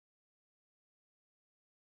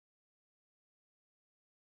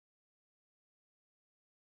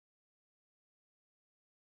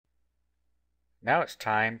Now it's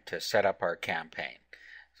time to set up our campaign.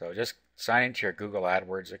 So just sign into your Google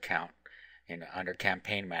AdWords account under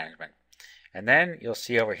Campaign Management. And then you'll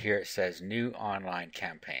see over here it says New Online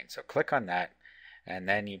Campaign. So click on that and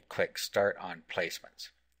then you click Start on Placements.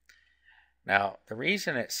 Now the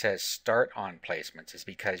reason it says Start on Placements is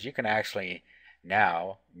because you can actually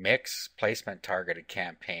now mix placement targeted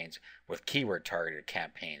campaigns with keyword targeted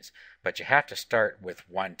campaigns, but you have to start with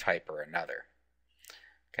one type or another.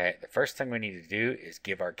 Okay, the first thing we need to do is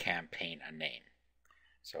give our campaign a name.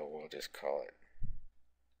 So we'll just call it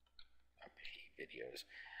videos.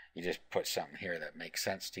 You just put something here that makes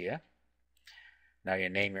sense to you. Now you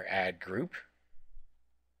name your ad group.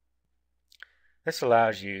 This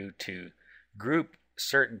allows you to group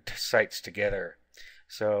certain sites together.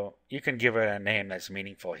 So you can give it a name that's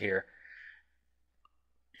meaningful here.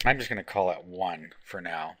 I'm just going to call it 1 for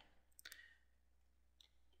now.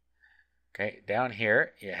 Okay, down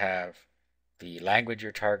here you have the language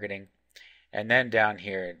you're targeting, and then down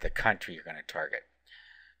here the country you're going to target.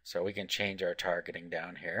 So we can change our targeting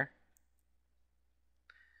down here.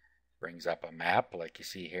 Brings up a map like you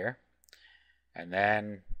see here. And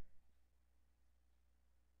then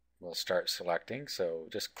we'll start selecting. So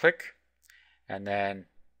just click and then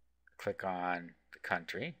click on the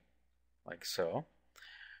country like so.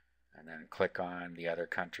 And then click on the other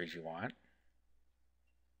countries you want.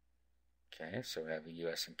 Okay, so we have the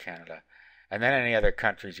US and Canada. And then any other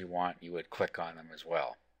countries you want, you would click on them as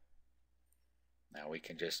well. Now we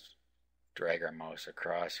can just drag our mouse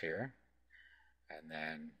across here, and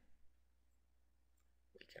then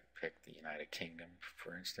we can pick the United Kingdom,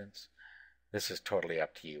 for instance. This is totally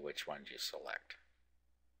up to you which ones you select.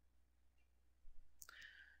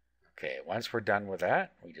 Okay, once we're done with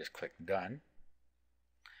that, we just click Done,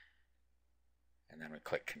 and then we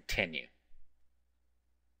click Continue.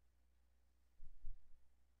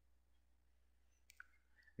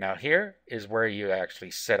 Now here is where you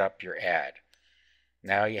actually set up your ad.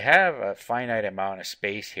 Now you have a finite amount of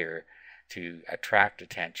space here to attract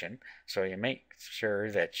attention, so you make sure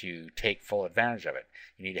that you take full advantage of it.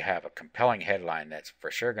 You need to have a compelling headline that's for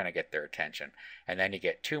sure going to get their attention, and then you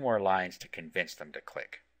get 2 more lines to convince them to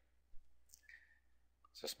click.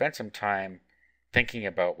 So spend some time thinking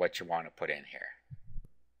about what you want to put in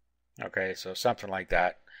here. Okay, so something like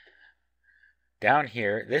that. Down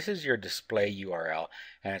here, this is your display URL,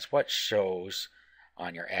 and it's what shows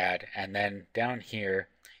on your ad, and then down here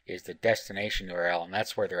is the destination URL, and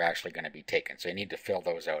that's where they're actually going to be taken. So you need to fill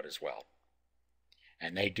those out as well.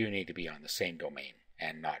 And they do need to be on the same domain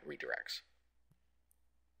and not redirects.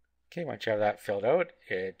 Okay, once you have that filled out,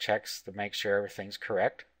 it checks to make sure everything's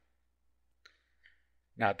correct.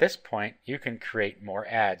 Now at this point, you can create more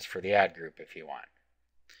ads for the ad group if you want.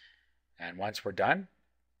 And once we're done,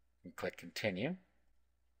 we click Continue.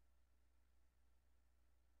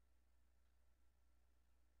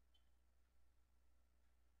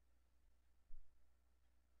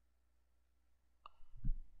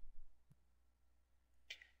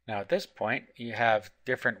 Now at this point, you have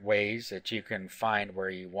different ways that you can find where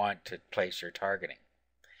you want to place your targeting.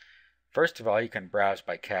 First of all, you can browse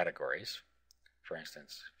by categories. For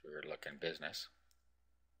instance, if we were looking business.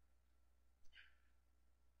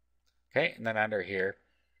 Okay, and then under here,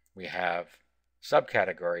 we have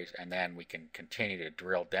subcategories, and then we can continue to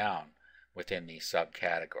drill down within these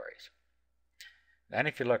subcategories. Then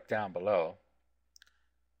if you look down below,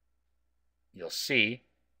 you'll see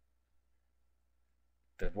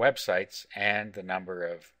the websites and the number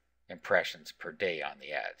of impressions per day on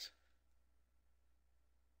the ads.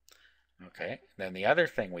 Okay, then the other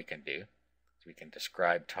thing we can do is we can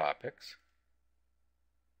describe topics.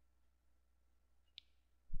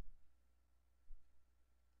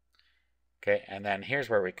 Okay, and then here's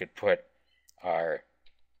where we could put our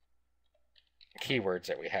keywords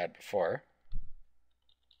that we had before.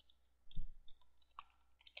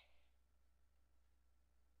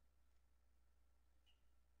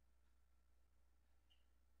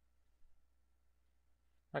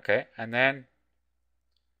 Okay, and then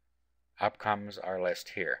up comes our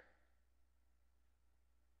list here.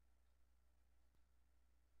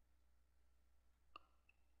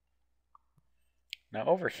 Now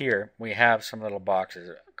over here we have some little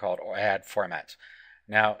boxes called ad formats.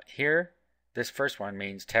 Now here, this first one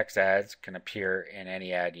means text ads can appear in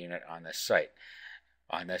any ad unit on this site,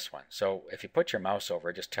 on this one. So if you put your mouse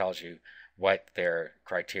over, it just tells you what their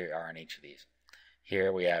criteria are on each of these.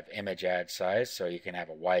 Here we have image ad size, so you can have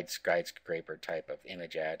a wide skyscraper type of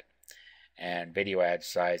image ad. And video ad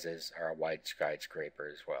sizes are a wide skyscraper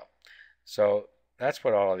as well. So that's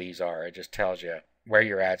what all of these are. It just tells you where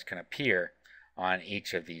your ads can appear on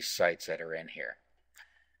each of these sites that are in here.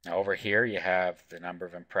 Now over here you have the number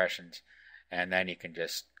of impressions, and then you can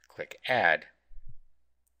just click add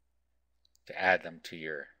to add them to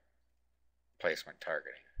your placement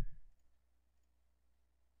targeting.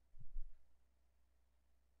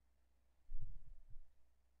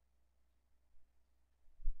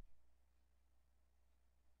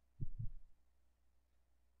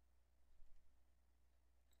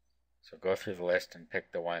 So go through the list and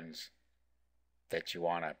pick the ones that you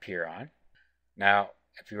want to appear on. Now,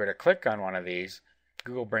 if you were to click on one of these,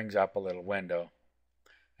 Google brings up a little window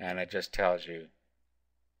and it just tells you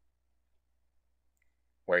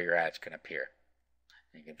where your ads can appear.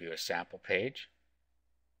 You can view a sample page.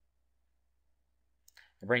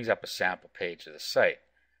 It brings up a sample page of the site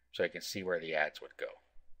so you can see where the ads would go.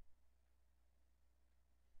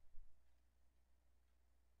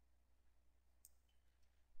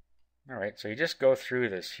 Alright, so you just go through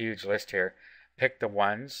this huge list here, pick the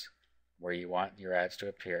ones where you want your ads to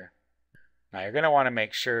appear. Now you're going to want to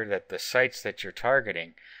make sure that the sites that you're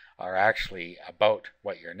targeting are actually about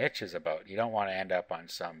what your niche is about. You don't want to end up on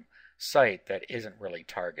some site that isn't really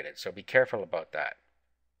targeted, so be careful about that.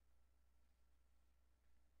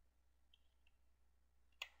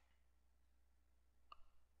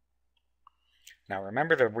 Now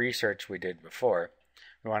remember the research we did before.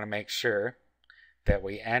 We want to make sure that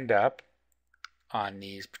we end up on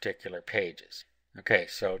these particular pages. Okay,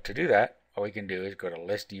 so to do that, what we can do is go to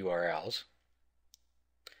list URLs,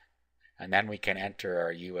 and then we can enter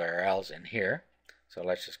our URLs in here. So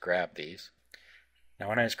let's just grab these. Now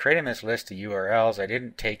when I was creating this list of URLs, I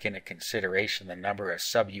didn't take into consideration the number of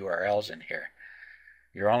sub-URLs in here.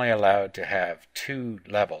 You're only allowed to have 2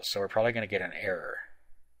 levels, so we're probably going to get an error.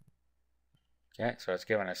 Okay, so it's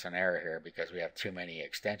giving us an error here because we have too many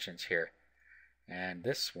extensions here. And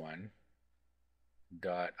this one,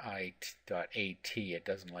 .at, it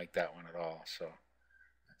doesn't like that one at all, so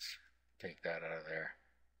let's take that out of there.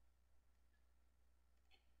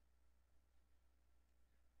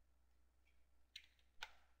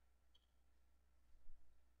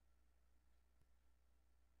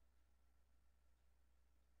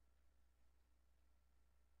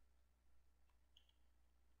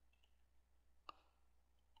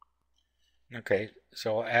 Okay,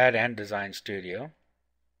 so we'll add InDesign Studio.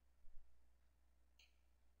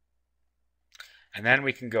 And then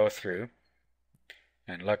we can go through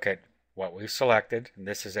and look at what we've selected. And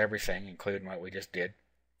this is everything, including what we just did.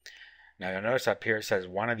 Now you'll notice up here it says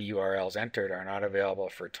one of the URLs entered are not available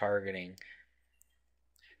for targeting.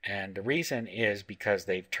 And the reason is because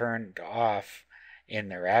they've turned off in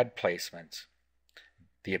their ad placements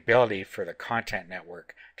the ability for the content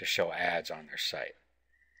network to show ads on their site.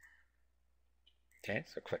 Okay,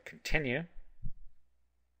 so click continue.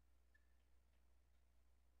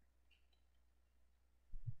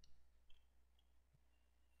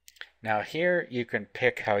 Now here you can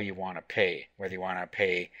pick how you want to pay, whether you want to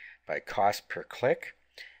pay by cost per click,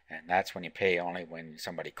 and that's when you pay only when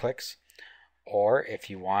somebody clicks, or if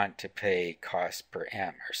you want to pay cost per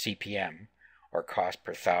M or CPM or cost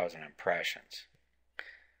per 1,000 impressions.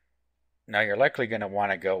 Now you're likely going to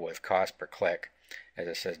want to go with cost per click. As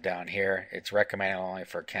it says down here, it's recommended only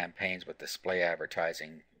for campaigns with display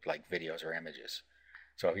advertising like videos or images.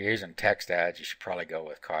 So if you're using text ads, you should probably go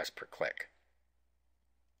with cost per click.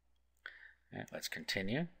 Okay, let's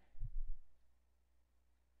continue.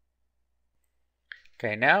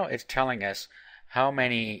 Okay, now it's telling us how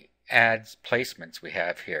many ads placements we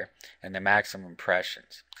have here and the maximum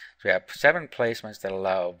impressions. So we have 7 placements that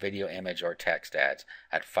allow video, image, or text ads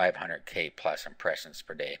at 500K plus impressions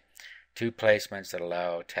per day. 2 placements that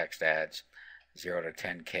allow text ads 0 to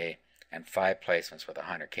 10K, and 5 placements with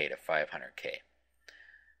 100K to 500K.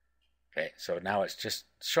 Okay, so now it's just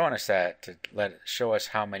showing us that to show us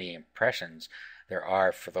how many impressions there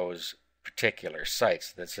are for those particular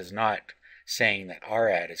sites. This is not saying that our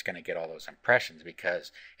ad is going to get all those impressions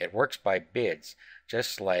because it works by bids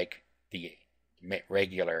just like the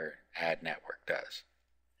regular ad network does.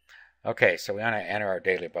 Okay, so we want to enter our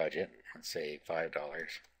daily budget. Let's say $5.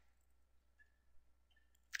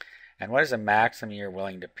 And what is the maximum you're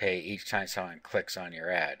willing to pay each time someone clicks on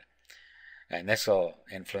your ad? And this will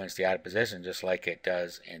influence the ad position just like it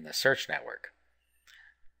does in the search network.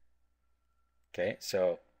 Okay,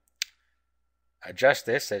 so adjust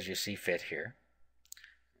this as you see fit here.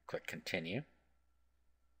 Click continue.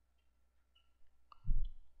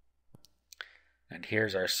 And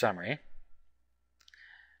here's our summary.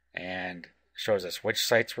 And shows us which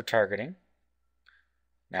sites we're targeting.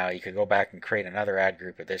 Now you could go back and create another ad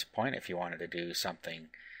group at this point if you wanted to do something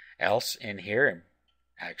else in here and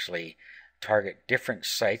actually target different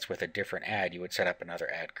sites with a different ad. You would set up another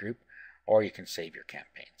ad group, or you can save your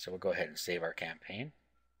campaign. So we'll go ahead and save our campaign.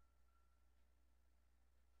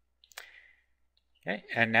 Okay,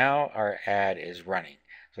 and now our ad is running.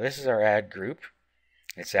 So this is our ad group.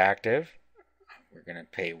 It's active. We're going to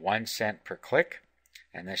pay 1 cent per click,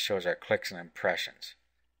 and this shows our clicks and impressions.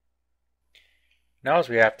 Now all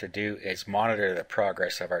we have to do is monitor the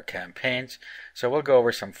progress of our campaigns, so we'll go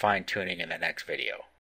over some fine-tuning in the next video.